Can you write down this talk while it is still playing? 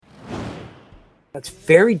It's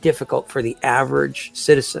very difficult for the average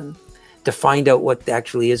citizen to find out what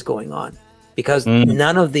actually is going on, because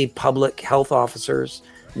none of the public health officers,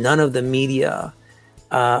 none of the media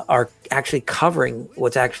are actually covering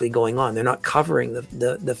what's actually going on. They're not covering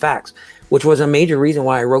the facts, which was a major reason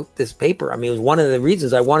why I wrote this paper. I mean, it was one of the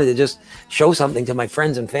reasons I wanted to just show something to my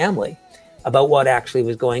friends and family about what actually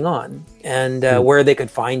was going on, and where they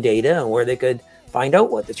could find data and where they could find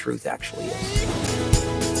out what the truth actually is.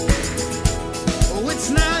 Oh, it's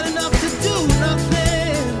not enough to do nothing.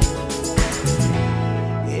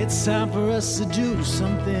 It's time for us to do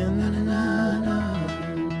something.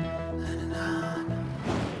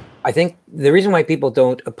 I think the reason why people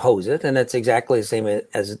don't oppose it, and it's exactly the same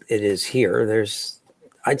as it is here,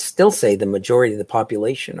 I'd still say the majority of the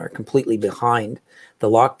population are completely behind the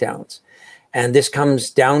lockdowns. And this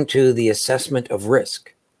comes down to the assessment of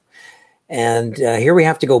risk. And here we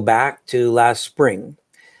have to go back to last spring.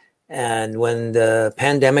 And when the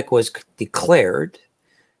pandemic was declared,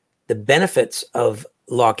 the benefits of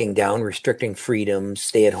locking down, restricting freedoms,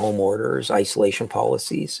 stay-at-home orders, isolation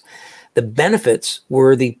policies, the benefits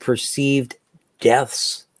were the perceived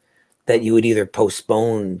deaths that you would either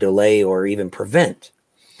postpone, delay, or even prevent.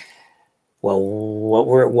 Well,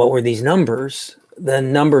 what were these numbers? The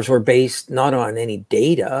numbers were based not on any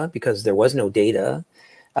data, because there was no data.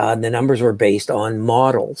 The numbers were based on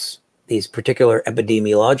models, these particular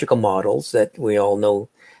epidemiological models that we all know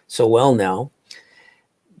so well now.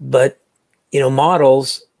 But,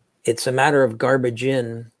 models, it's a matter of garbage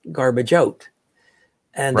in, garbage out.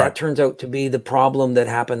 And that turns out to be the problem that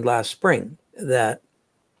happened last spring, that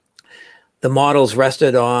the models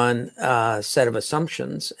rested on a set of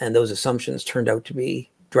assumptions, and those assumptions turned out to be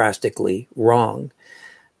drastically wrong.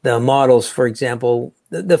 The models, for example,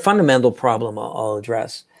 the fundamental problem I'll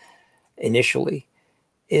address initially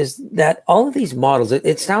is that all of these models,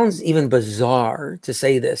 it sounds even bizarre to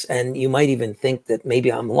say this, and you might even think that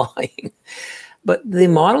maybe I'm lying, but the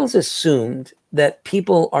models assumed that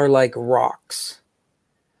people are like rocks,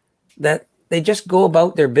 that they just go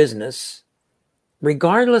about their business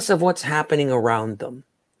regardless of what's happening around them.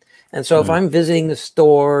 And so if I'm visiting the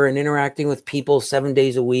store and interacting with people 7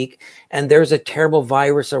 days a week, and there's a terrible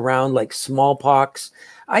virus around like smallpox,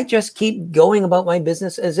 I just keep going about my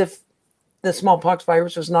business as if the smallpox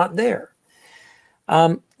virus was not there.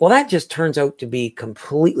 Well, that just turns out to be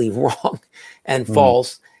completely wrong and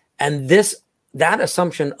false. And that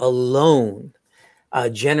assumption alone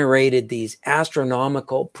generated these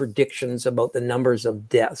astronomical predictions about the numbers of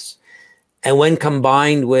deaths. And when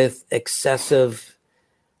combined with excessive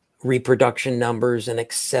reproduction numbers and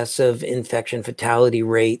excessive infection fatality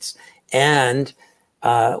rates, and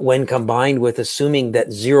when combined with assuming that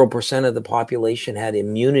 0% of the population had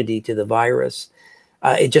immunity to the virus,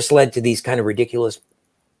 it just led to these kind of ridiculous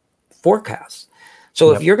forecasts.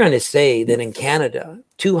 So if you're going to say that in Canada,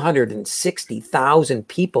 260,000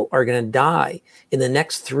 people are going to die in the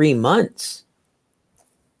next 3 months,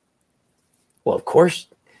 well, of course,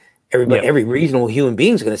 every reasonable human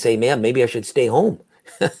being is going to say, man, maybe I should stay home.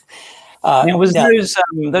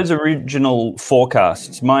 Those original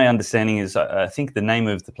forecasts, my understanding is, I think the name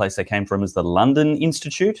of the place they came from is the London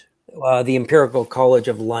Institute. The Empirical College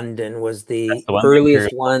of London was the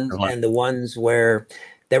earliest one, and the ones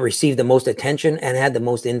that received the most attention and had the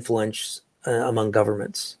most influence among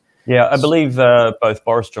governments. Yeah, I believe both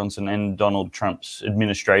Boris Johnson and Donald Trump's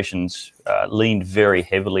administrations leaned very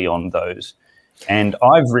heavily on those. And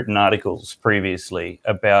I've written articles previously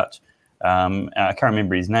about, I can't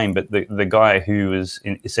remember his name, but the guy who was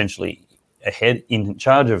essentially in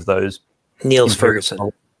charge of those. Niels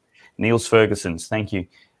Ferguson. Niels Ferguson's, thank you.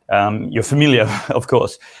 You're familiar, of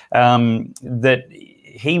course, that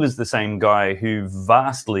he was the same guy who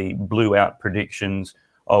vastly blew out predictions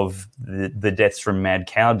of the deaths from mad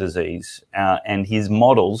cow disease. And his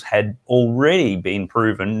models had already been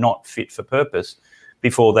proven not fit for purpose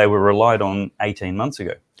before they were relied on 18 months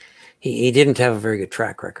ago. He didn't have a very good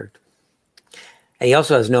track record. And he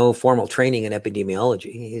also has no formal training in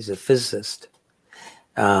epidemiology. He's a physicist.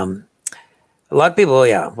 A lot of people,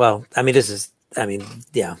 it's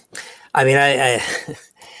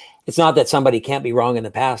not that somebody can't be wrong in the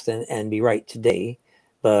past and be right today,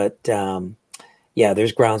 but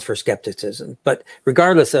there's grounds for skepticism. But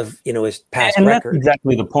regardless of his past record, that's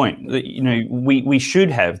exactly the point.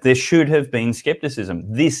 There should have been skepticism.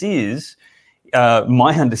 This is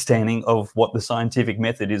my understanding of what the scientific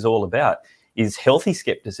method is all about: is healthy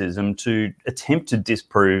skepticism to attempt to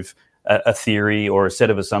disprove a theory or a set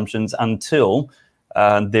of assumptions until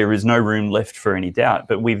there is no room left for any doubt.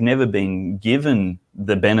 But we've never been given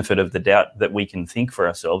the benefit of the doubt that we can think for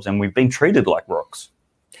ourselves, and we've been treated like rocks.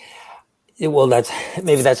 well, that's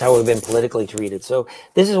how we've been politically treated. So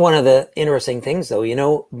this is one of the interesting things, though.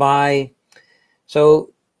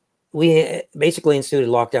 So we basically instituted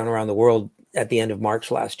lockdown around the world at the end of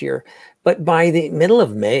March last year, but by the middle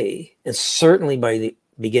of May, and certainly by the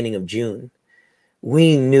beginning of June,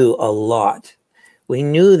 we knew a lot. We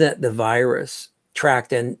knew that the virus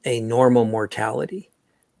tracked a normal mortality.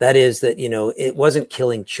 That is that, it wasn't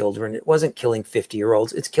killing children. It wasn't killing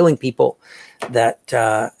 50-year-olds. It's killing people that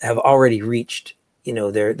have already reached,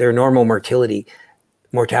 their normal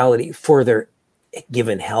mortality for their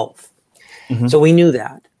given health. Mm-hmm. So we knew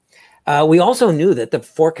that. We also knew that the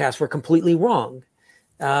forecasts were completely wrong.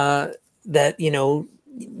 That,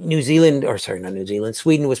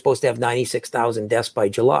 Sweden was supposed to have 96,000 deaths by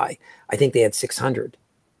July. I think they had 600.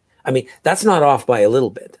 I mean, that's not off by a little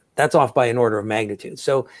bit. That's off by an order of magnitude.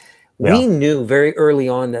 So we knew very early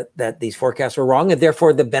on that these forecasts were wrong, and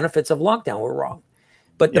therefore the benefits of lockdown were wrong.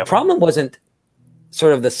 But the problem wasn't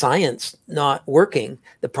sort of the science not working.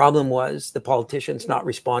 The problem was the politicians not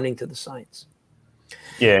responding to the science.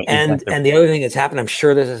 Yeah. And the other thing that's happened, I'm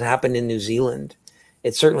sure this has happened in New Zealand.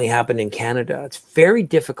 It certainly happened in Canada. It's very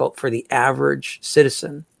difficult for the average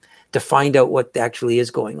citizen to find out what actually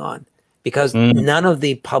is going on, because none of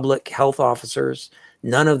the public health officers,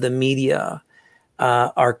 none of the media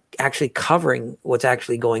are actually covering what's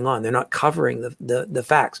actually going on. They're not covering the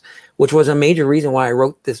facts, which was a major reason why I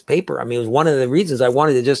wrote this paper. I mean, it was one of the reasons I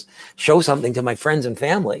wanted to just show something to my friends and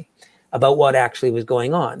family about what actually was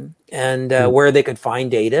going on, and where they could find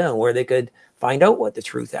data and where they could find out what the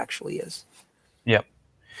truth actually is. Yep.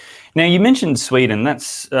 Now, you mentioned Sweden.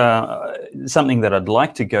 That's something that I'd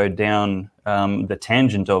like to go down the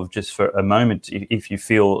tangent of just for a moment, if you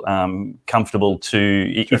feel comfortable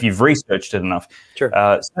to, if you've researched it enough. Sure.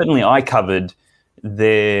 Certainly, I covered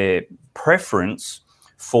their preference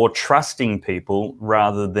for trusting people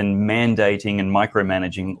rather than mandating and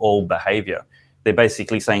micromanaging all behaviour. They're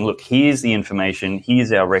basically saying, look, here's the information,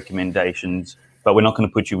 here's our recommendations, but we're not going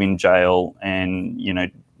to put you in jail and,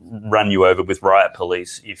 run you over with riot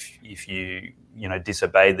police if you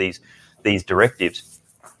disobey these directives.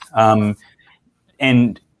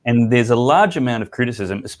 And there's a large amount of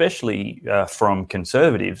criticism, especially from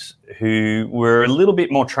conservatives, who were a little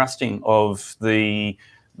bit more trusting of the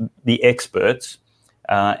experts,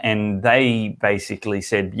 and they basically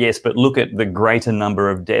said, yes, but look at the greater number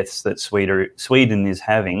of deaths that Sweden is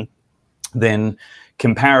having than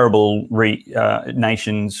comparable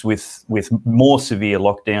nations with more severe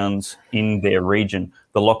lockdowns in their region.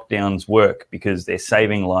 The lockdowns work because they're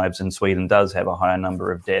saving lives, and Sweden does have a higher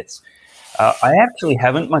number of deaths. I actually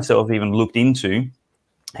haven't myself even looked into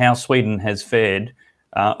how Sweden has fared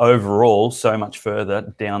overall so much further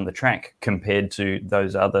down the track compared to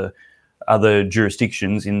those other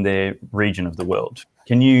jurisdictions in their region of the world.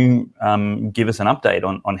 Can you give us an update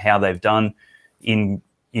on how they've done in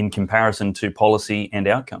comparison to policy and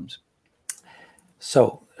outcomes?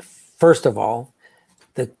 So, first of all,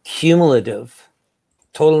 the cumulative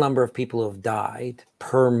total number of people who have died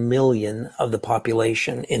per million of the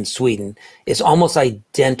population in Sweden is almost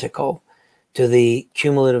identical to the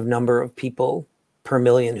cumulative number of people per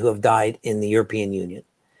million who have died in the European Union.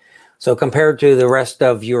 So compared to the rest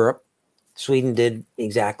of Europe, Sweden did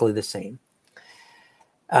exactly the same.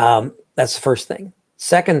 That's the first thing.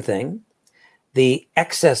 Second thing, the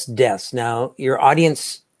excess deaths. Now, your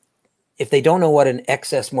audience, if they don't know what an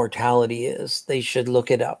excess mortality is, they should look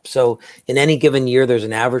it up. So in any given year, there's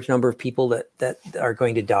an average number of people that are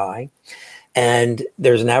going to die. And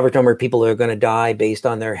there's an average number of people that are going to die based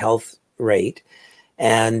on their health rate.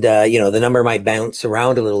 And, the number might bounce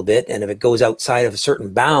around a little bit. And if it goes outside of a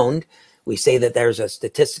certain bound, we say that there's a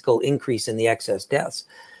statistical increase in the excess deaths.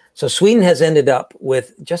 So Sweden has ended up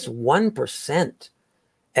with just 1%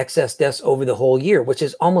 excess deaths over the whole year, which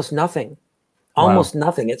is almost nothing. Almost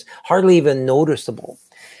nothing. It's hardly even noticeable.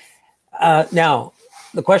 Now,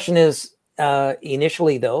 the question is,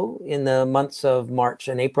 initially, though, in the months of March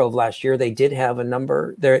and April of last year, they did have a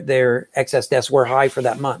number, their excess deaths were high for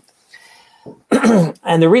that month.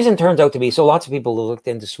 And the reason turns out to be, so lots of people looked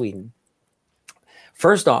into Sweden.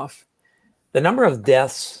 First off, the number of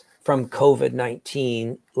deaths from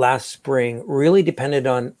COVID-19 last spring really depended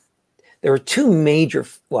on, there were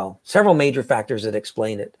several major factors that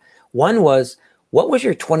explain it. One was, what was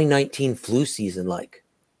your 2019 flu season like?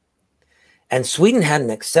 And Sweden had an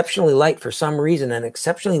exceptionally light flu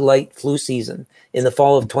season in the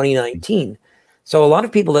fall of 2019. So a lot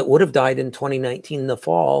of people that would have died in 2019 in the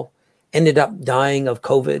fall ended up dying of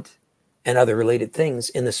COVID and other related things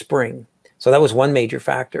in the spring. So that was one major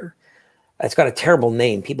factor. It's got a terrible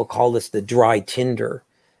name. People call this the dry tinder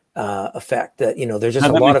effect. That there's just No,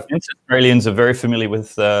 a that lot makes of sense. Australians are very familiar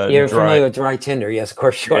with You're dry. familiar with dry tinder, yes, of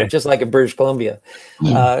course you are. Yeah. Just like in British Columbia,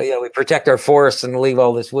 we protect our forests and leave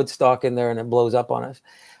all this wood stock in there, and it blows up on us.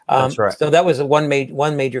 That's right. So that was one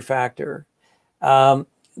major factor.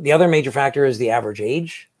 The other major factor is the average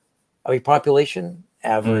age of your population,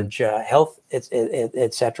 average health,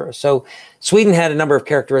 etc. So Sweden had a number of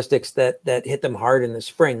characteristics that hit them hard in the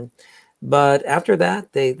spring, but after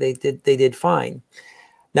that they did fine.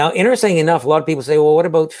 Now, interesting enough, a lot of people say, well, what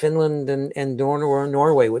about Finland and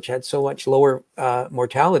Norway, which had so much lower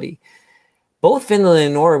mortality? Both Finland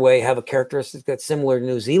and Norway have a characteristic that's similar to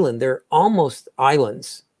New Zealand. They're almost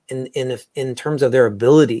islands in terms of their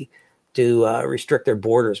ability to restrict their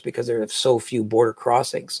borders because there are so few border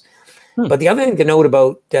crossings. But the other thing to note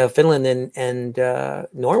about Finland and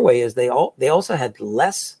Norway is they also had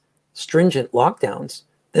less stringent lockdowns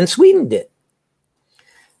than Sweden did.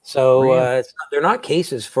 So they're not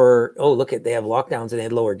cases for, they have lockdowns and they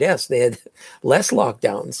had lower deaths. They had less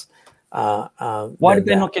lockdowns. Why did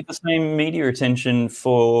they not get the same media attention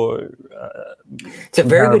for? It's a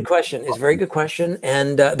very good question. It's a very good question.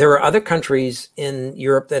 And there are other countries in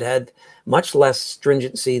Europe that had much less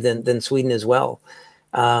stringency than Sweden as well.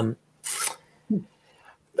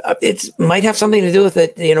 It might have something to do with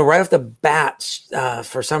it, right off the bat.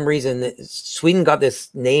 For some reason, Sweden got this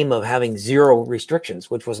name of having zero restrictions,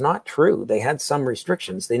 which was not true. They had some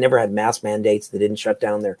restrictions. They never had mass mandates. They didn't shut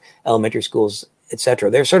down their elementary schools, etc.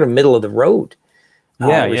 They're sort of middle of the road,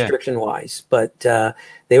 restriction-wise. But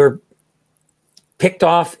they were picked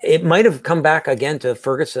off. It might have come back again to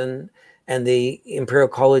Ferguson and the Imperial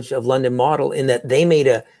College of London model in that they made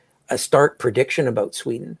a stark prediction about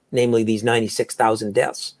Sweden, namely these 96,000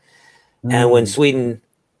 deaths. And when Sweden,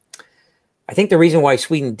 I think the reason why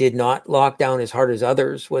Sweden did not lock down as hard as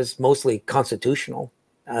others was mostly constitutional.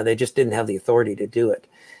 They just didn't have the authority to do it.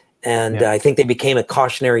 And I think they became a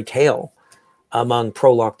cautionary tale among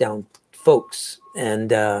pro-lockdown folks.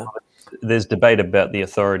 And there's debate about the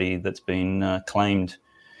authority that's been claimed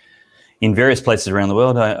in various places around the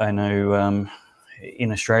world. I know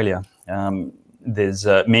in Australia, there's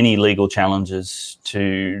many legal challenges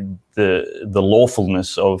to the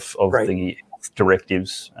lawfulness of the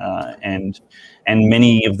directives, and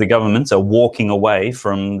many of the governments are walking away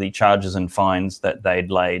from the charges and fines that they'd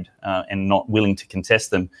laid and not willing to contest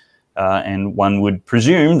them. And one would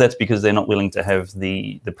presume that's because they're not willing to have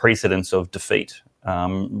the precedence of defeat,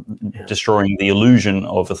 destroying the illusion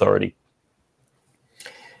of authority.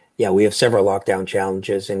 Yeah, we have several lockdown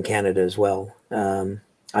challenges in Canada as well.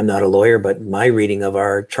 I'm not a lawyer, but my reading of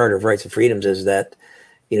our Charter of Rights and Freedoms is that,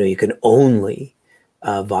 you can only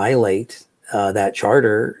violate that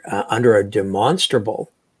charter under a demonstrable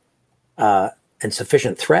and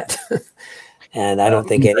sufficient threat. And I don't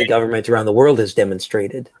think any government around the world has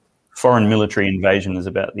demonstrated. Foreign military invasion is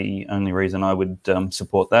about the only reason I would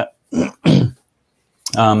support that.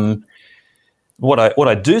 What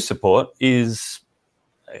I do support is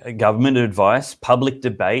government advice, public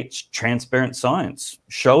debate, transparent science.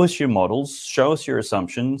 Show us your models, show us your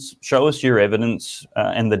assumptions, show us your evidence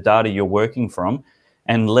and the data you're working from,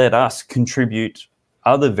 and let us contribute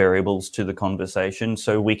other variables to the conversation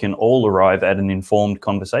so we can all arrive at an informed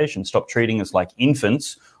conversation. Stop treating us like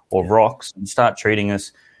infants or rocks and start treating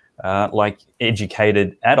us like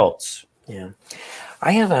educated adults. Yeah.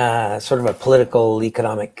 I have a sort of a political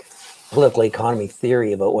economy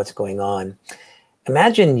theory about what's going on.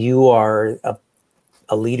 Imagine you are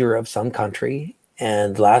a leader of some country,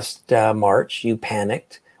 and last March you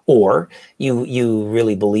panicked, or you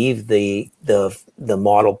really believed the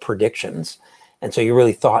model predictions, and so you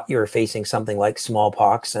really thought you were facing something like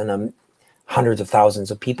smallpox, and hundreds of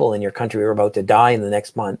thousands of people in your country were about to die in the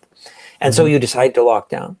next month, and so you decide to lock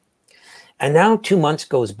down. And now 2 months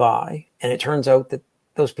goes by, and it turns out that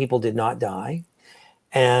those people did not die,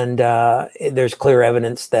 and there's clear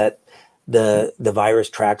evidence that the virus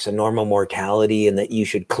tracks a normal mortality, and that you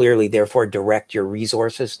should clearly therefore direct your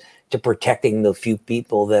resources to protecting the few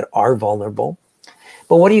people that are vulnerable.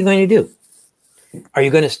 But what are you going to do? Are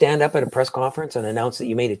you going to stand up at a press conference and announce that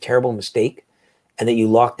you made a terrible mistake and that you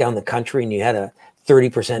locked down the country and you had a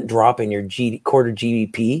 30% drop in your quarter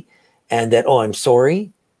GDP and that, I'm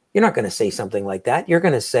sorry? You're not going to say something like that. You're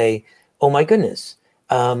going to say, oh my goodness,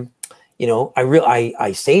 I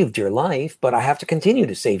saved your life, but I have to continue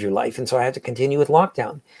to save your life. And so I have to continue with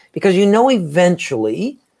lockdown, because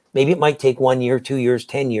eventually, maybe it might take 1 year, 2 years,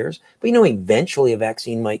 10 years, but eventually a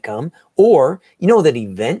vaccine might come, or that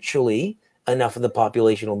eventually enough of the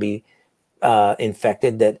population will be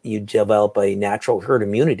infected that you develop a natural herd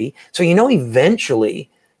immunity. So eventually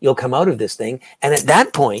you'll come out of this thing. And at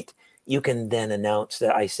that point, you can then announce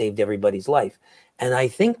that I saved everybody's life. And I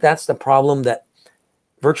think that's the problem that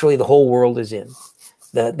virtually the whole world is in.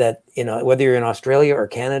 That whether you're in Australia or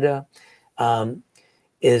Canada,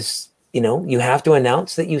 is you have to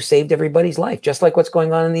announce that you saved everybody's life, just like what's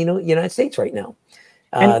going on in the United States right now.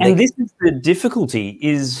 And this is the difficulty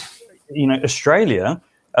is, Australia,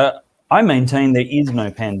 I maintain there is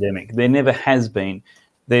no pandemic. There never has been.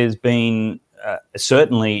 There's been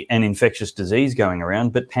certainly an infectious disease going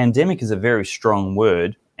around, but pandemic is a very strong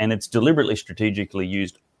word, and it's deliberately strategically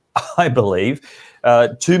used, I believe,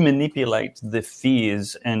 to manipulate the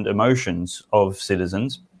fears and emotions of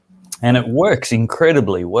citizens. And it works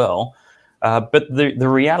incredibly well. But the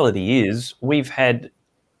reality is we've had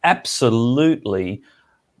absolutely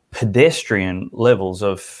pedestrian levels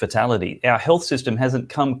of fatality. Our health system hasn't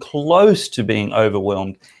come close to being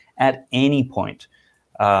overwhelmed at any point.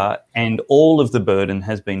 And all of the burden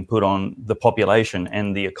has been put on the population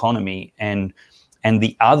and the economy and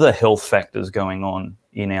the other health factors going on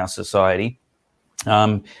in our society.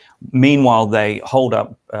 Meanwhile, they hold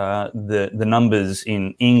up the numbers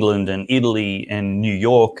in England and Italy and New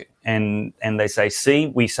York, and they say, see,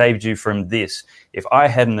 we saved you from this. If I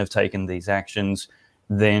hadn't have taken these actions,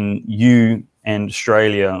 then you and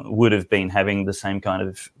Australia would have been having the same kind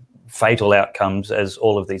of fatal outcomes as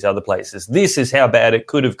all of these other places. This is how bad it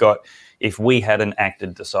could have got if we hadn't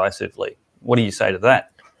acted decisively. What do you say to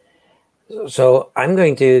that? So I'm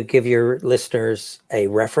going to give your listeners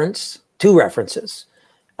two references,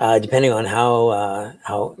 depending on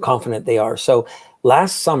how confident they are. So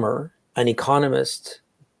last summer,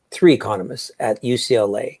 three economists at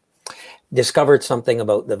UCLA discovered something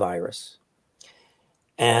about the virus.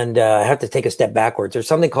 And I have to take a step backwards. There's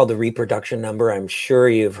something called the reproduction number. I'm sure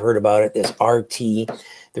you've heard about it, this RT.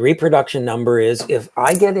 The reproduction number is, if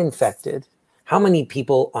I get infected, how many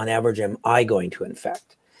people on average am I going to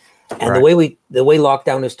infect? And right. the way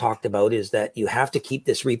lockdown is talked about is that you have to keep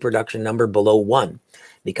this reproduction number below 1,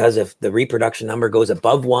 because if the reproduction number goes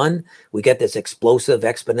above 1, we get this explosive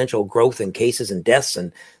exponential growth in cases and deaths.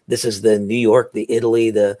 And this is the New York, the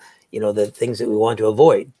Italy, the things that we want to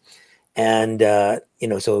avoid. And,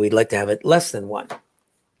 so we'd like to have it less than 1.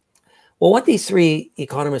 Well, what these three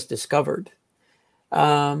economists discovered,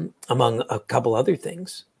 among a couple other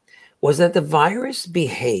things, was that the virus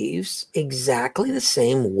behaves exactly the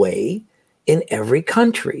same way in every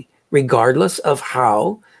country, regardless of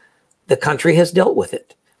how the country has dealt with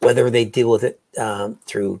it, whether they deal with it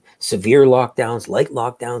through severe lockdowns, light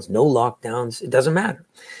lockdowns, no lockdowns, it doesn't matter.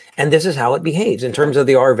 And this is how it behaves in terms of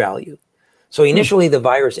the R value. So initially, the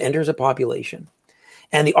virus enters a population,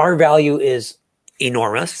 and the R value is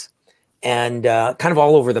enormous and kind of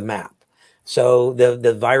all over the map. So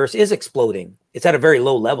the virus is exploding. It's at a very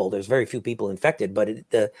low level. There's very few people infected, but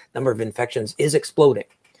the number of infections is exploding.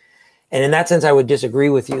 And in that sense, I would disagree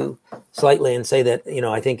with you slightly and say that,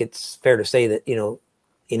 I think it's fair to say that,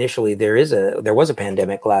 initially there was a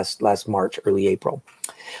pandemic last March, early April.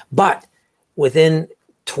 But within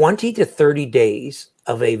 20 to 30 days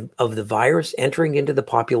of the virus entering into the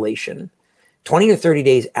population, 20 to 30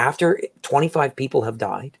 days after 25 people have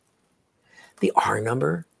died, the R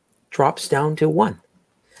number drops down to 1.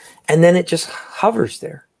 And then it just hovers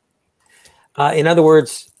there. In other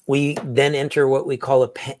words, we then enter what we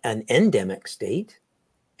call an endemic state.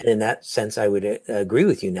 And in that sense, I would agree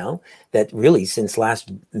with you now that really since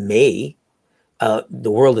last May,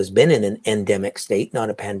 the world has been in an endemic state, not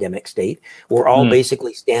a pandemic state. We're all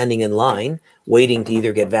basically standing in line, waiting to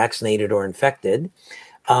either get vaccinated or infected.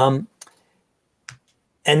 So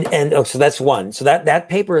that's one. So that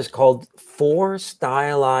paper is called 4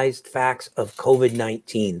 Stylized Facts of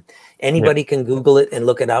COVID-19. Anybody can Google it and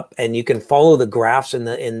look it up, and you can follow the graphs in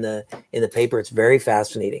the paper. It's very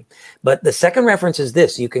fascinating. But the second reference is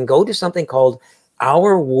this. You can go to something called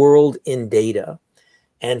Our World in Data.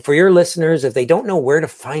 And for your listeners, if they don't know where to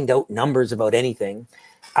find out numbers about anything,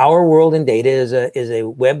 Our World in Data is a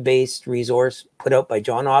web-based resource put out by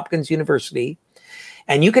Johns Hopkins University.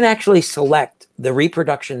 And you can actually select the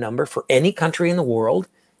reproduction number for any country in the world,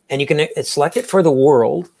 and you can select it for the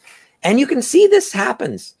world, and you can see this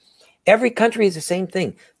happens. Every country is the same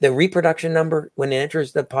thing. The reproduction number, when it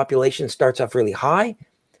enters the population, starts off really high,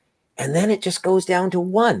 and then it just goes down to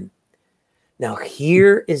 1. Now,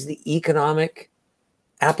 here is the economic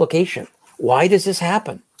application. Why does this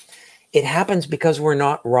happen? It happens because we're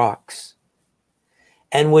not rocks.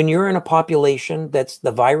 And when you're in a population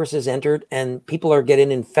the virus has entered and people are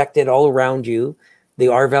getting infected all around you, the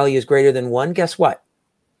R value is greater than 1, guess what?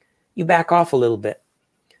 You back off a little bit.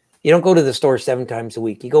 You don't go to the store 7 times a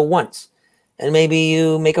week. You go once. And maybe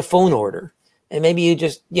you make a phone order. And maybe you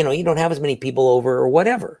just, you don't have as many people over or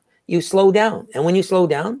whatever. you slow down. And when you slow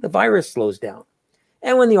down, the virus slows down.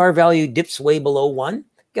 And when the R value dips way below 1,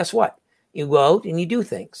 guess what? You go out and you do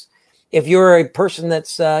things. If you're a person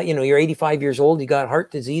that's, you're 85 years old, you got heart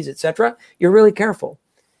disease, etc., you're really careful.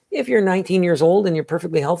 If you're 19 years old and you're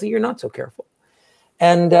perfectly healthy, you're not so careful.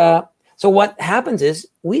 And so what happens is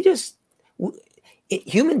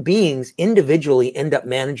human beings individually end up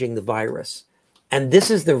managing the virus. And this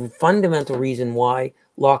is the fundamental reason why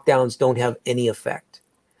lockdowns don't have any effect.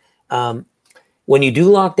 When you do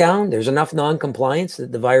lock down, there's enough non-compliance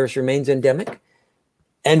that the virus remains endemic.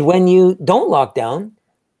 And when you don't lock down,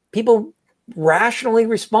 people rationally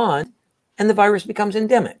respond and the virus becomes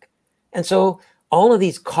endemic. And so all of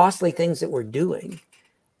these costly things that we're doing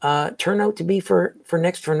turn out to be for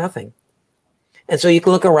next for nothing. And so you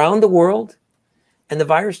can look around the world and the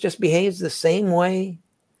virus just behaves the same way,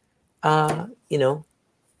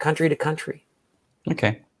 country to country.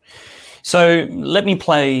 Okay. So let me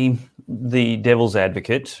play the devil's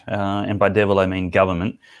advocate, and by devil I mean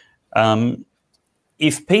government.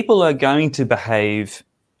 If people are going to behave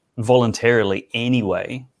voluntarily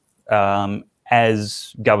anyway,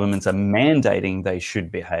 as governments are mandating they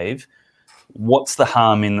should behave, what's the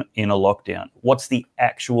harm in a lockdown? What's the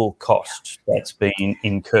actual cost that's been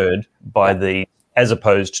incurred by as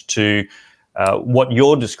opposed to what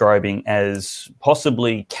you're describing as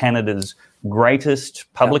possibly Canada's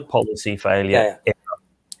greatest public policy failure ever?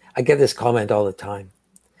 I get this comment all the time.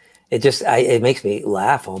 It makes me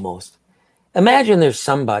laugh almost. Imagine there's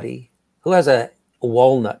somebody who has a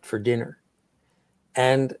walnut for dinner,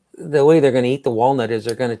 and the way they're going to eat the walnut is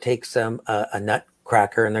they're going to take a nut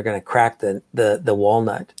cracker and they're going to crack the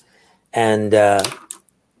walnut and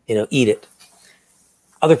eat it.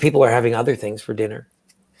 Other people are having other things for dinner,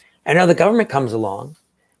 and now the government comes along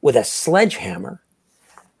with a sledgehammer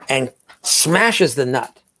and smashes the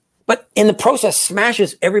nut, but in the process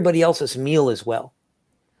smashes everybody else's meal as well.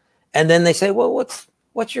 And then they say, well,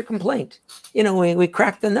 what's your complaint? We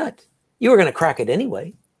cracked the nut. You were going to crack it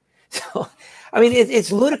anyway. So, I mean,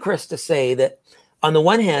 it's ludicrous to say that on the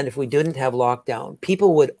one hand, if we didn't have lockdown,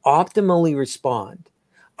 people would optimally respond.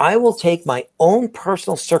 I will take my own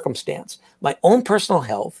personal circumstance, my own personal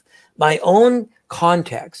health, my own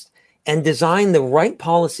context, and design the right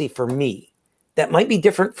policy for me that might be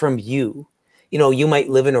different from you. You might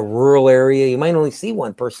live in a rural area. You might only see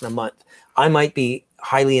one person a month. I might be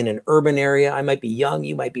highly in an urban area. I might be young.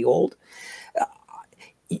 You might be old.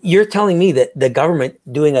 You're telling me that the government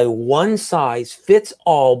doing a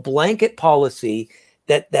one-size-fits-all blanket policy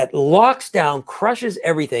that locks down, crushes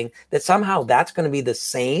everything, that somehow that's going to be the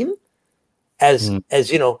same as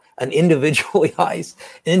an individualized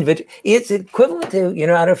individual. It's equivalent to, I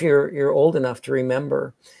don't know if you're old enough to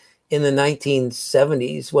remember in the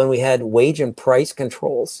 1970s when we had wage and price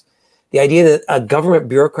controls. The idea that a government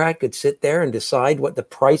bureaucrat could sit there and decide what the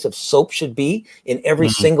price of soap should be in every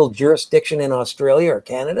single jurisdiction in Australia or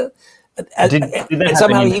Canada. And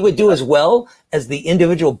somehow he would do as well as the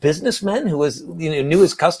individual businessman who was, knew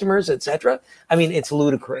his customers, etc. I mean, it's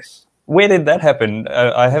ludicrous. Where did that happen?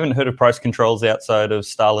 I haven't heard of price controls outside of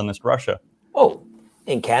Stalinist Russia. Oh,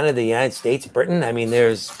 in Canada, the United States, Britain. I mean,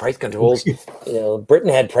 there's price controls. Britain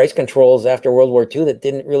had price controls after World War II that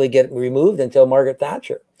didn't really get removed until Margaret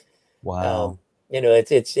Thatcher. Wow.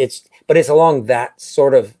 But it's along that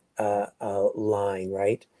sort of line,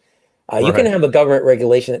 right? You can have a government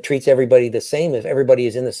regulation that treats everybody the same if everybody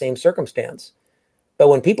is in the same circumstance. But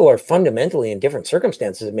when people are fundamentally in different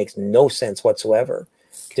circumstances, it makes no sense whatsoever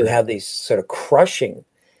to have these sort of crushing.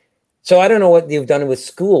 So I don't know what you've done with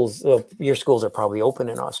schools. Well, your schools are probably open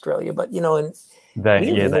in Australia, but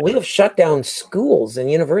we have shut down schools and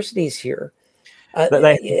universities here.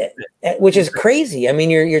 Which is crazy. I mean,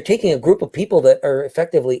 you're taking a group of people that are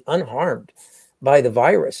effectively unharmed by the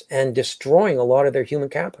virus and destroying a lot of their human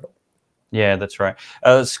capital. Yeah, that's right.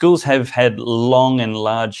 Schools have had long and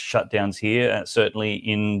large shutdowns here, certainly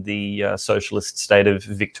in the socialist state of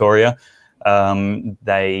Victoria.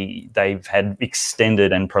 They've had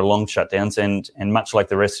extended and prolonged shutdowns, and much like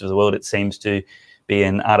the rest of the world, it seems to be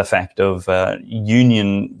an artifact of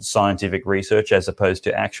union scientific research as opposed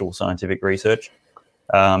to actual scientific research.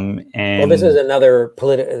 And this is another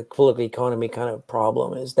political economy kind of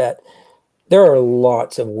problem, is that there are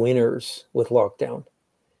lots of winners with lockdown.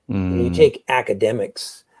 You take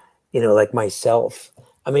academics, like myself.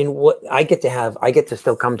 I mean, I get to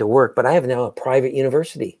still come to work, but I have now a private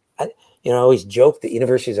university. I always joke that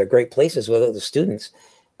universities are great places without the students.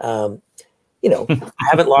 I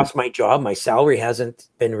haven't lost my job. My salary hasn't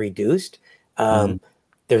been reduced.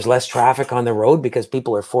 There's less traffic on the road because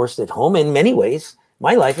people are forced at home. In many ways,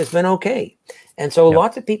 my life has been okay. And so Yep.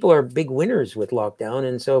 lots of people are big winners with lockdown.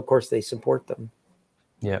 And so, of course, they support them.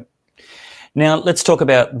 Yeah. Now, let's talk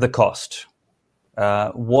about the cost.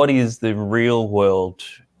 What is the real world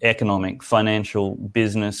economic, financial,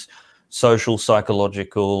 business, social,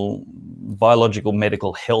 psychological, biological,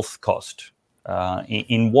 medical health cost?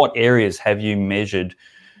 In what areas have you measured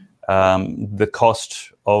the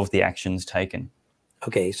cost of the actions taken?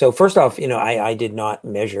 Okay, so first off, I did not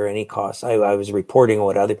measure any costs. I was reporting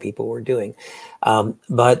what other people were doing.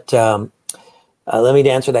 But let me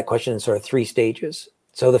answer that question in sort of 3 stages.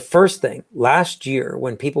 So the first thing, last year,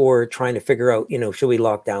 when people were trying to figure out, should we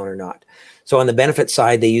lock down or not? So on the benefit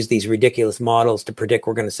side, they use these ridiculous models to predict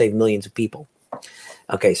we're going to save millions of people.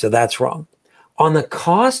 Okay, so that's wrong. On the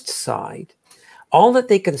cost side, all that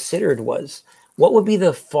they considered was what would be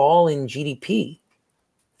the fall in GDP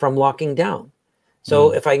from locking down.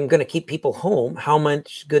 So if I'm going to keep people home, how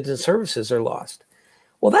much goods and services are lost?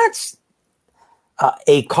 Well, that's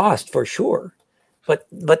a cost for sure. But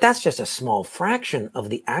that's just a small fraction of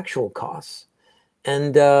the actual costs.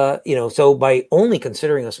 And, so by only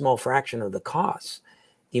considering a small fraction of the costs,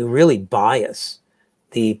 you really bias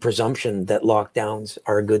the presumption that lockdowns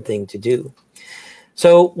are a good thing to do.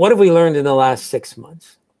 So what have we learned in the last 6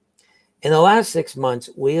 months? In the last 6 months,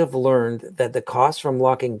 we have learned that the costs from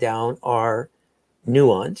locking down are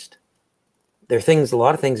nuanced. There are a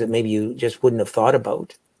lot of things that maybe you just wouldn't have thought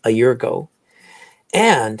about a year ago.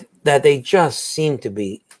 And that they just seem to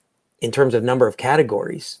be, in terms of number of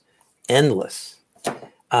categories, endless.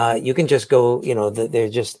 You can just go, they're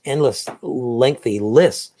just endless, lengthy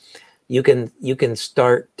lists. You can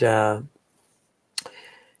start, you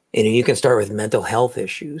can start with mental health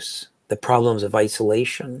issues, the problems of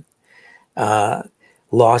isolation,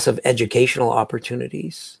 loss of educational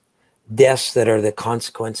opportunities, deaths that are the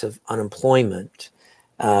consequence of unemployment,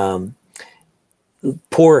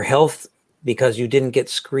 poor health because you didn't get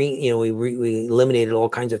screened. We eliminated all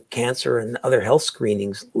kinds of cancer and other health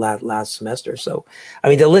screenings last semester. So,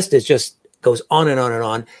 the list goes on and on and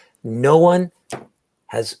on. No one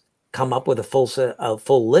has come up with a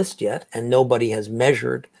full list yet, and nobody has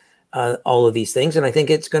measured all of these things. And I think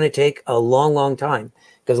it's going to take a long, long time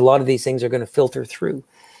because a lot of these things are going to filter through.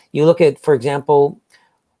 You look at, for example,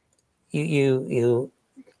 you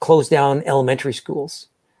close down elementary schools.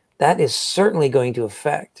 That is certainly going to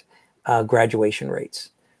affect graduation rates,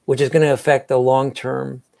 which is going to affect the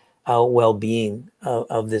long-term well-being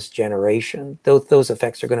of this generation. Those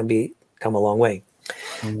effects are going to come a long way.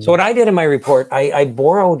 Mm-hmm. So what I did in my report, I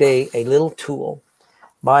borrowed a little tool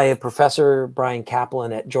by a professor, Brian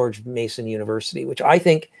Kaplan at George Mason University, which I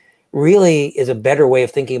think really is a better way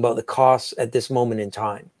of thinking about the costs at this moment in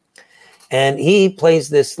time. And he plays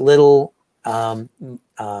this little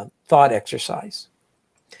thought exercise.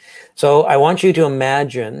 So I want you to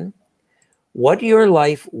imagine what your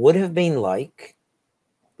life would have been like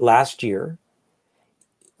last year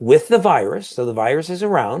with the virus. So the virus is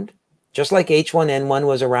around, just like H1N1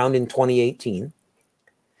 was around in 2018.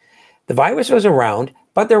 The virus was around,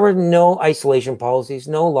 but there were no isolation policies,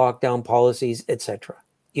 no lockdown policies, etc.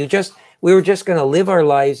 We were just going to live our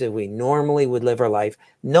lives as we normally would live our life,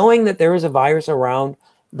 knowing that there is a virus around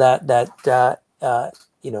that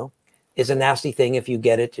is a nasty thing if you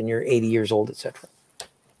get it and you're 80 years old, etc.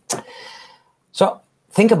 So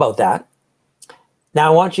think about that.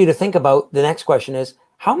 Now I want you to think about the next question is,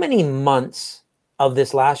 how many months of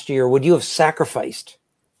this last year would you have sacrificed?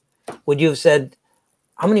 Would you have said,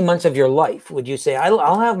 how many months of your life would you say,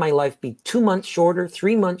 I'll have my life be 2 months shorter,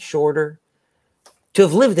 3 months shorter, to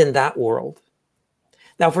have lived in that world?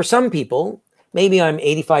 Now, for some people, maybe I'm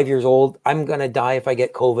 85 years old. I'm going to die if I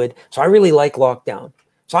get COVID. So I really like lockdown.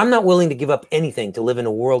 So I'm not willing to give up anything to live in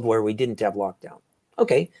a world where we didn't have lockdown.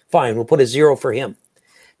 Okay, fine. We'll put a 0 for him.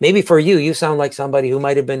 Maybe for you, you sound like somebody who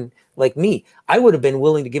might have been like me. I would have been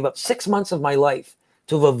willing to give up 6 months of my life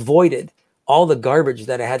to have avoided all the garbage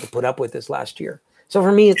that I had to put up with this last year. So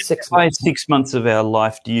for me, it's 6 months. By 6 months of our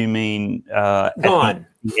life, do you mean gone at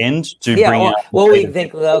the end to yeah, bring out? Well, we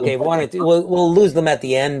think, okay, we'll lose them at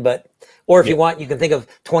the end, or if you want, you can think of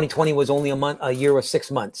 2020 was only a year with 6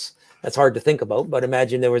 months. That's hard to think about, but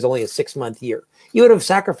imagine there was only a 6 month year. You would have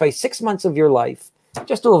sacrificed 6 months of your life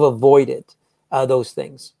just to have avoided those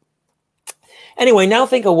things. Anyway, now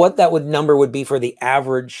think of what that number would be for the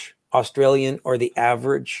average Australian or the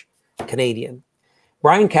average Canadian.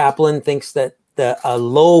 Brian Kaplan thinks that a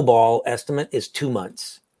low ball estimate is 2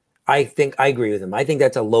 months. I agree with him. I think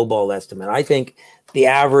that's a low ball estimate. I think the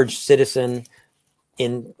average citizen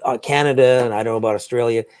in Canada, and I don't know about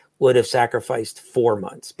Australia, would have sacrificed 4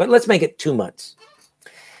 months. But let's make it 2 months.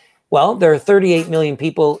 Well, there are 38 million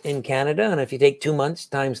people in Canada, and if you take 2 months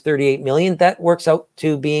times 38 million, that works out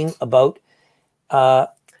to being about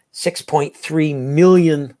 6.3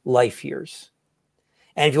 million life years.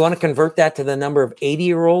 And if you want to convert that to the number of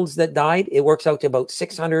 80-year-olds that died, it works out to about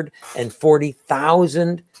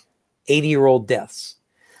 640,000 80-year-old deaths.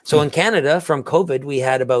 So in Canada, from COVID, we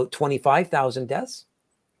had about 25,000 deaths.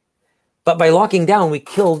 But by locking down, we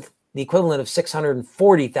killed the equivalent of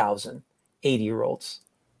 640,000 80-year-olds.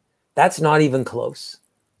 That's not even close.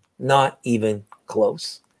 Not even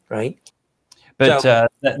close, right? But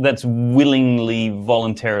that's willingly,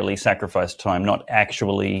 voluntarily sacrificed time, not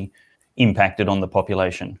actually impacted on the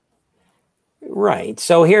population. Right.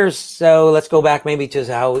 So let's go back maybe to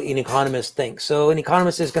how an economist thinks. So an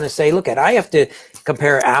economist is going to say, look, I have to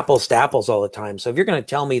compare apples to apples all the time. So if you're going to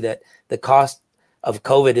tell me that the cost of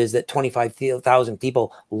COVID is that 25,000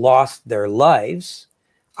 people lost their lives,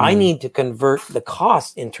 I need to convert the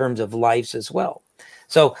cost in terms of lives as well.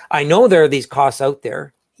 So I know there are these costs out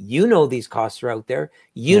there. You know these costs are out there.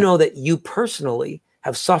 You know that you personally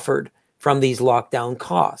have suffered from these lockdown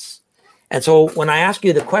costs. And so when I ask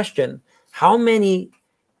you the question, how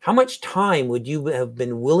much time would you have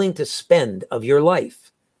been willing to spend of your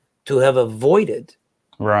life to have avoided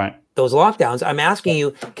those lockdowns? I'm asking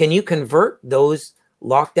you, can you convert those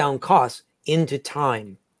lockdown costs into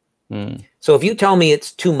time? So if you tell me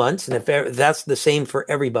it's 2 months, and if that's the same for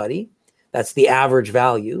everybody, that's the average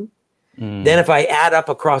value, then if I add up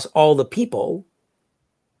across all the people,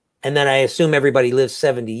 and then I assume everybody lives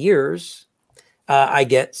 70 years, I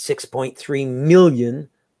get 6.3 million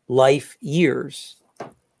life years.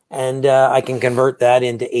 And I can convert that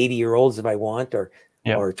into 80-year-olds if I want, or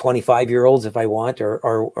 25-year-olds if I want,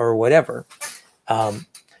 or whatever.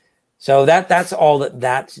 So that's all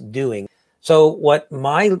that's doing. So what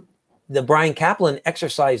the Brian Kaplan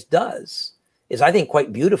exercise does is, I think,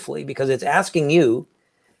 quite beautifully, because it's asking you,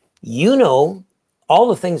 all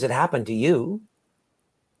the things that happen to you,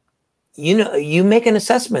 you make an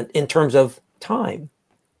assessment in terms of time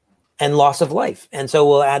and loss of life. And so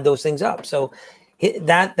we'll add those things up. So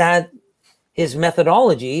that his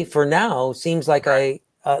methodology for now seems like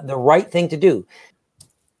the right thing to do.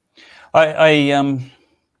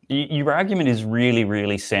 Your argument is really,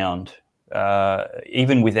 really sound.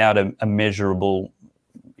 Even without a measurable,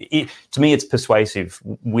 to me, it's persuasive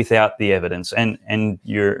without the evidence, and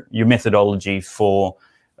your methodology for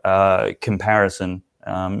comparison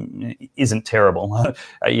isn't terrible,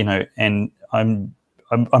 And I'm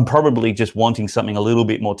probably just wanting something a little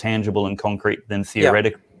bit more tangible and concrete than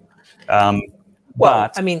theoretical.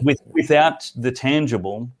 But I mean, without the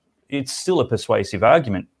tangible, it's still a persuasive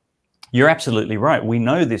argument. You're absolutely right. We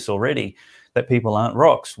know this already, that people aren't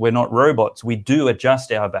rocks. We're not robots. We do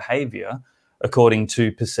adjust our behavior according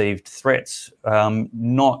to perceived threats,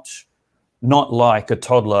 not like a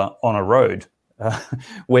toddler on a road.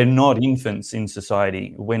 We're not infants in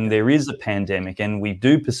society. When there is a pandemic and we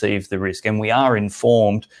do perceive the risk and we are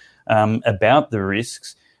informed about the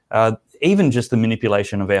risks, even just the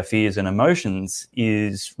manipulation of our fears and emotions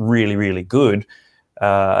is really, really good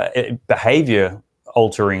behavior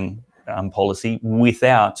altering policy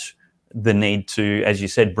without the need to, as you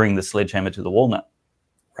said, bring the sledgehammer to the walnut.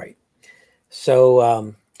 Right.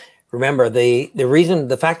 So remember, the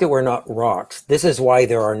fact that we're not rocks, this is why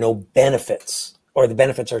there are no benefits, or the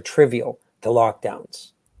benefits are trivial to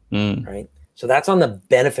lockdowns. Right. So that's on the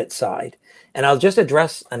benefit side. And I'll just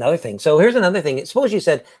address another thing. So here's another thing. Suppose you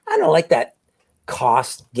said, I don't like that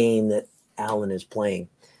cost game that Alan is playing.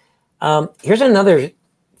 Here's another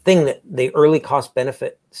thing that the early cost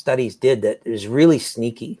benefit studies did that is really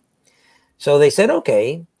sneaky. So they said,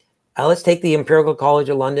 okay, let's take the Imperial College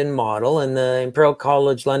of London model, and the Imperial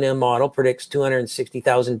College London model predicts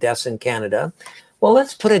 260,000 deaths in Canada. Well,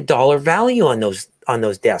 let's put a dollar value on those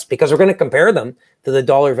deaths, because we're going to compare them to the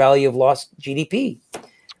dollar value of lost GDP.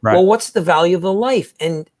 Right. Well, what's the value of the life?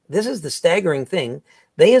 And this is the staggering thing.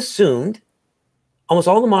 They assumed, almost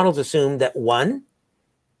all the models assumed, that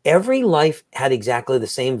every life had exactly the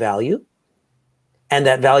same value, and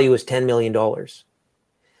that value was $10 million.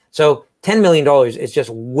 So $10 million is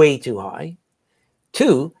just way too high.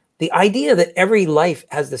 2, the idea that every life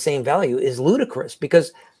has the same value is ludicrous,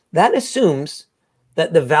 because that assumes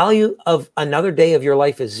that the value of another day of your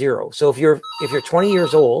life is 0. So if you're 20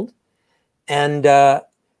 years old and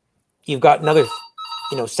you've got another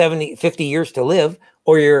 50 years to live,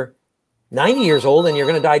 or you're 90 years old and you're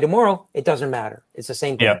going to die tomorrow, it doesn't matter. It's the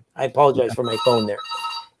same thing. Yeah. I apologize for my phone there.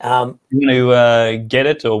 You want to get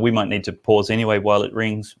it, or we might need to pause anyway while it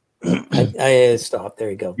rings. I stopped.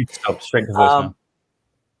 There you go. You stopped straight to voicemail.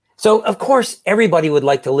 So, of course, everybody would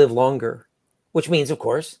like to live longer, which means, of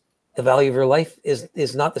course, the value of your life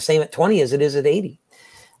is not the same at 20 as it is at 80.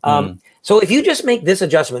 So if you just make this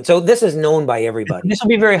adjustment, so this is known by everybody. This will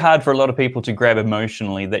be very hard for a lot of people to grab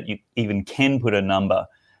emotionally, that you even can put a number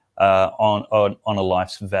on a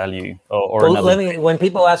life's value or another. When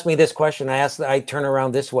people ask me this question, I turn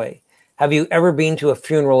around this way. Have you ever been to a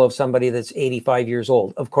funeral of somebody that's 85 years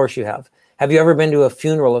old? Of course you have. Have you ever been to a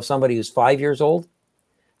funeral of somebody who's 5 years old?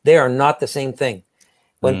 They are not the same thing.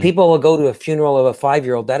 When people will go to a funeral of a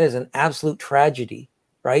 5-year-old, that is an absolute tragedy,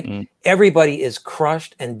 right? Everybody is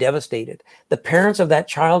crushed and devastated. The parents of that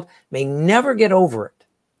child may never get over it,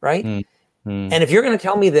 right? And if you're going to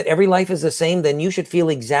tell me that every life is the same, then you should feel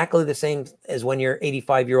exactly the same as when your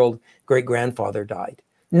 85-year-old great-grandfather died.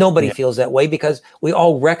 Nobody feels that way, because we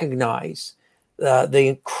all recognize the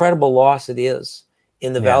incredible loss it is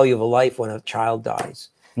in the value of a life when a child dies.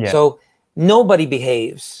 So nobody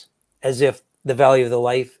behaves as if the value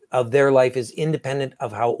of their life is independent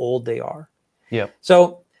of how old they are.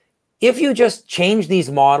 So if you just change these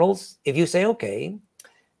models, if you say, okay,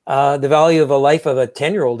 the value of a life of a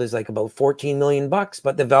 10-year-old is like about $14 million,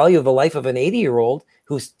 but the value of a life of an 80-year-old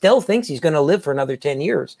who still thinks he's going to live for another 10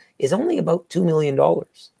 years is only about $2 million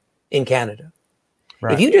in Canada.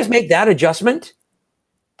 If you just make that adjustment,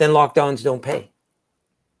 then lockdowns don't pay.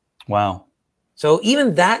 Wow. So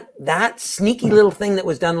even that sneaky little thing that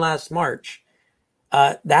was done last March,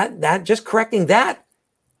 that just correcting that,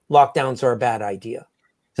 lockdowns are a bad idea.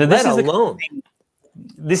 So this is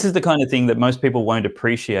the kind of thing that most people won't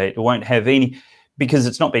appreciate, or won't have any, because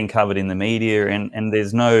it's not being covered in the media, and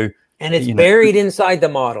there's no... And it's buried inside the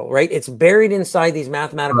model, right? It's buried inside these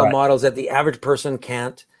mathematical models that the average person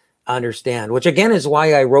can't understand, which again is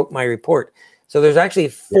why I wrote my report. So there's actually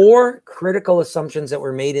 4 critical assumptions that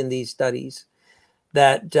were made in these studies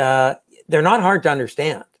that they're not hard to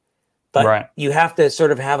understand, but you have to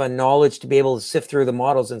sort of have a knowledge to be able to sift through the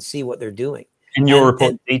models and see what they're doing. And your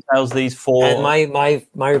report details these 4. And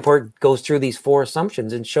my report goes through these 4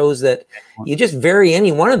 assumptions and shows that you just vary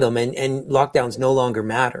any one of them, and lockdowns no longer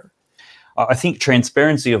matter. I think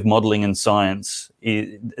transparency of modeling and science,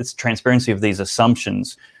 it's transparency of these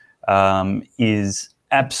assumptions, is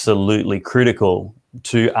absolutely critical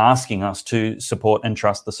to asking us to support and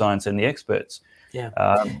trust the science and the experts.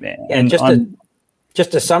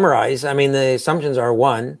 Just to summarize, I mean, the assumptions are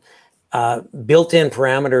 1, built-in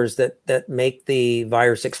parameters that make the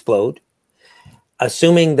virus explode,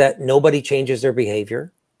 assuming that nobody changes their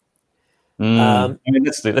behavior. I mean,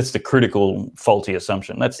 that's the critical faulty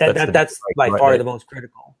assumption. That's by far the most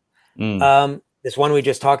critical. This one we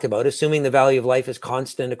just talked about, assuming the value of life is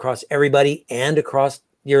constant across everybody and across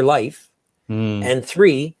your life. And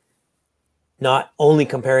 3, not only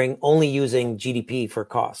using GDP for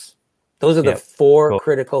costs. Those are the 4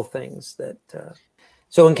 critical things that.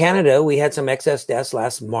 So in Canada, we had some excess deaths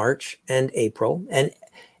last March and April, and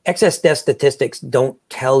excess death statistics don't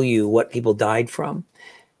tell you what people died from,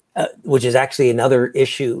 which is actually another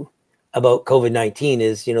issue about COVID-19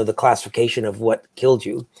 is, the classification of what killed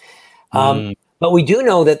you. But we do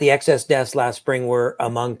know that the excess deaths last spring were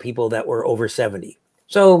among people that were over 70.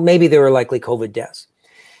 So maybe they were likely COVID deaths.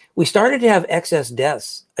 We started to have excess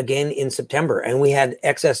deaths again in September, and we had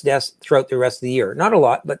excess deaths throughout the rest of the year. Not a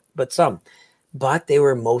lot, but some. But they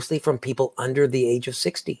were mostly from people under the age of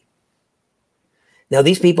 60. Now,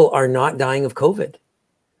 these people are not dying of COVID.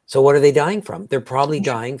 So what are they dying from? They're probably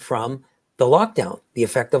dying from the lockdown, the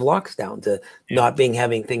effect of lockdown, the not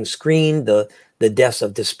having things screened, the deaths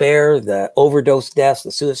of despair, the overdose deaths,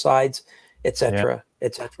 the suicides, et cetera,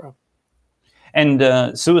 et cetera.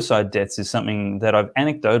 And suicide deaths is something that I've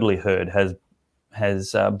anecdotally heard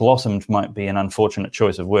has blossomed, might be an unfortunate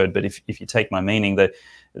choice of word, but if you take my meaning, that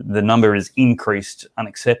the number is increased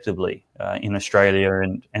unacceptably in Australia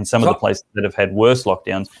and some of the places that have had worse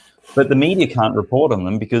lockdowns, but the media can't report on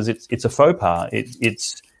them because it's a faux pas.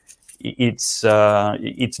 It's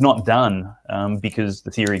not done because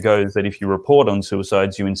the theory goes that if you report on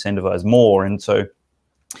suicides, you incentivize more, and so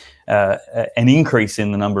an increase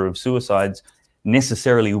in the number of suicides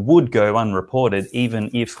necessarily would go unreported, even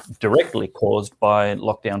if directly caused by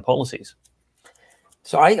lockdown policies.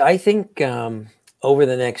 So I think over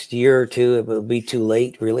the next year or two, it will be too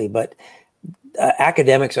late, really, but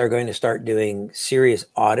academics are going to start doing serious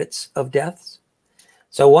audits of deaths.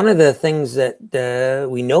 So one of the things that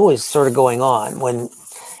we know is sort of going on when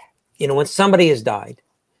somebody has died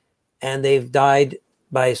and they've died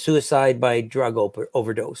by suicide by drug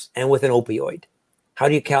overdose and with an opioid, how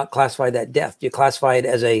do you classify that death? Do you classify it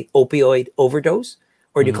as a opioid overdose,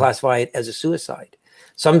 or do you classify it as a suicide?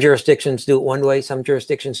 Some jurisdictions do it one way, some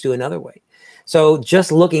jurisdictions do another way. So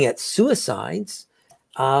just looking at suicides,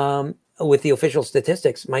 with the official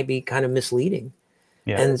statistics might be kind of misleading.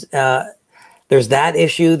 Yeah. And there's that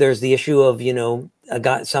issue. There's the issue of,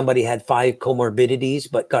 somebody had 5 comorbidities,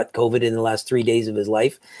 but got COVID in the last 3 days of his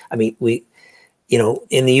life. I mean,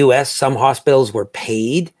 in the US, some hospitals were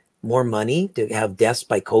paid more money to have deaths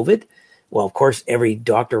by COVID. Well, of course, every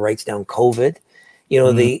doctor writes down COVID.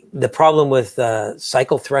 The problem with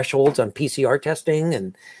cycle thresholds on PCR testing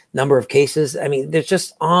and number of cases. I mean, there's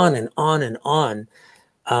just on and on and on,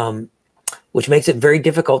 which makes it very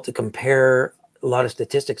difficult to compare a lot of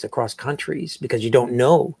statistics across countries because you don't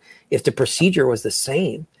know if the procedure was the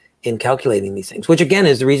same in calculating these things, which again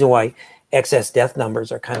is the reason why excess death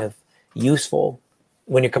numbers are kind of useful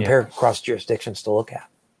when you compare across jurisdictions to look at.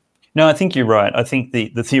 No, I think you're right. I think the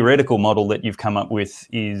theoretical model that you've come up with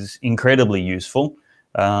is incredibly useful.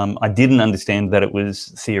 I didn't understand that it was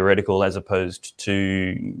theoretical as opposed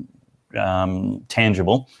to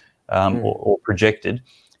tangible or projected.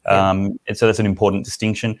 And so that's an important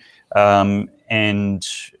distinction. But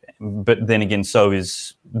then again, so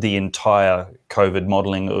is the entire COVID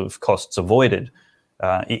modelling of costs avoided.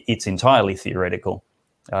 It's entirely theoretical.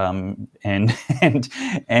 And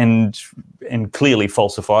clearly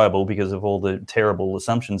falsifiable because of all the terrible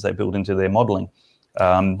assumptions they build into their modeling.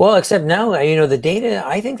 Well, except now, the data,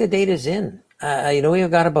 I think the data's in.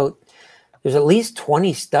 We've got there's at least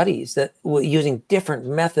 20 studies that using different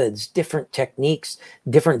methods, different techniques,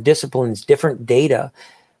 different disciplines, different data,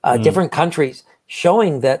 different countries,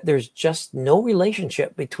 showing that there's just no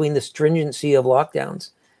relationship between the stringency of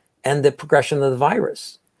lockdowns and the progression of the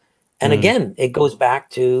virus. And again, it goes back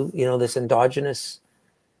to, this endogenous,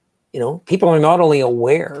 people are not only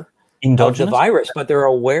aware of the virus, but they're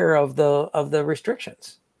aware of the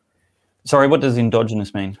restrictions. Sorry, what does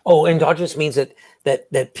endogenous mean? Oh, endogenous means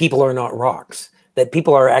that people are not rocks, that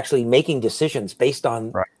people are actually making decisions based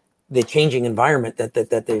on the changing environment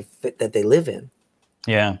that they live in.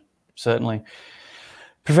 Yeah, certainly.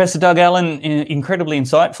 Professor Doug Allen, incredibly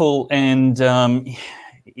insightful and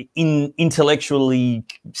intellectually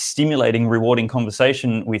stimulating, rewarding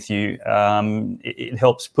conversation with you. It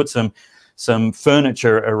helps put some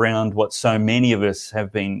furniture around what so many of us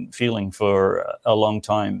have been feeling for a long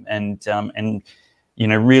time, and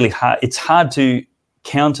really hard. It's hard to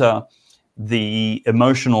counter the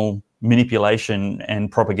emotional manipulation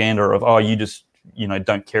and propaganda of you just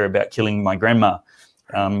don't care about killing my grandma,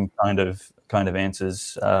 kind of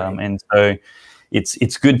answers, and so.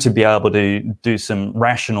 It's good to be able to do some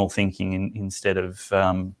rational thinking instead of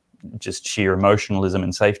just sheer emotionalism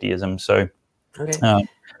and safetyism. So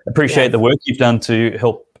appreciate the work you've done to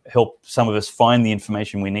help some of us find the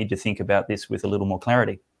information we need to think about this with a little more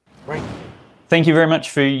clarity. Right. Thank you very much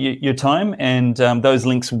for your time, and those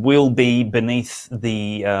links will be beneath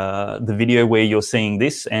the video where you're seeing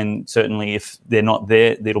this, and certainly if they're not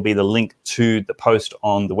there, there'll be the link to the post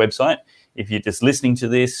on the website. If you're just listening to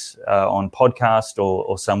this on podcast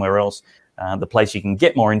or somewhere else, the place you can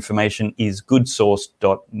get more information is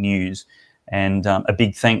goodsource.news. And a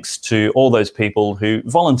big thanks to all those people who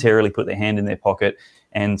voluntarily put their hand in their pocket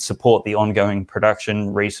and support the ongoing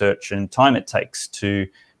production, research, and time it takes to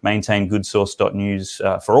maintain goodsource.news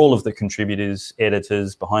for all of the contributors,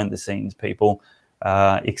 editors, behind-the-scenes people,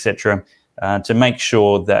 etc., to make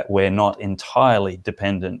sure that we're not entirely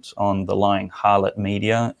dependent on the lying harlot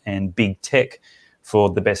media and big tech for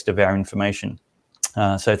the best of our information.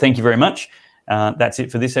 So thank you very much. That's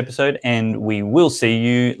it for this episode, and we will see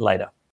you later.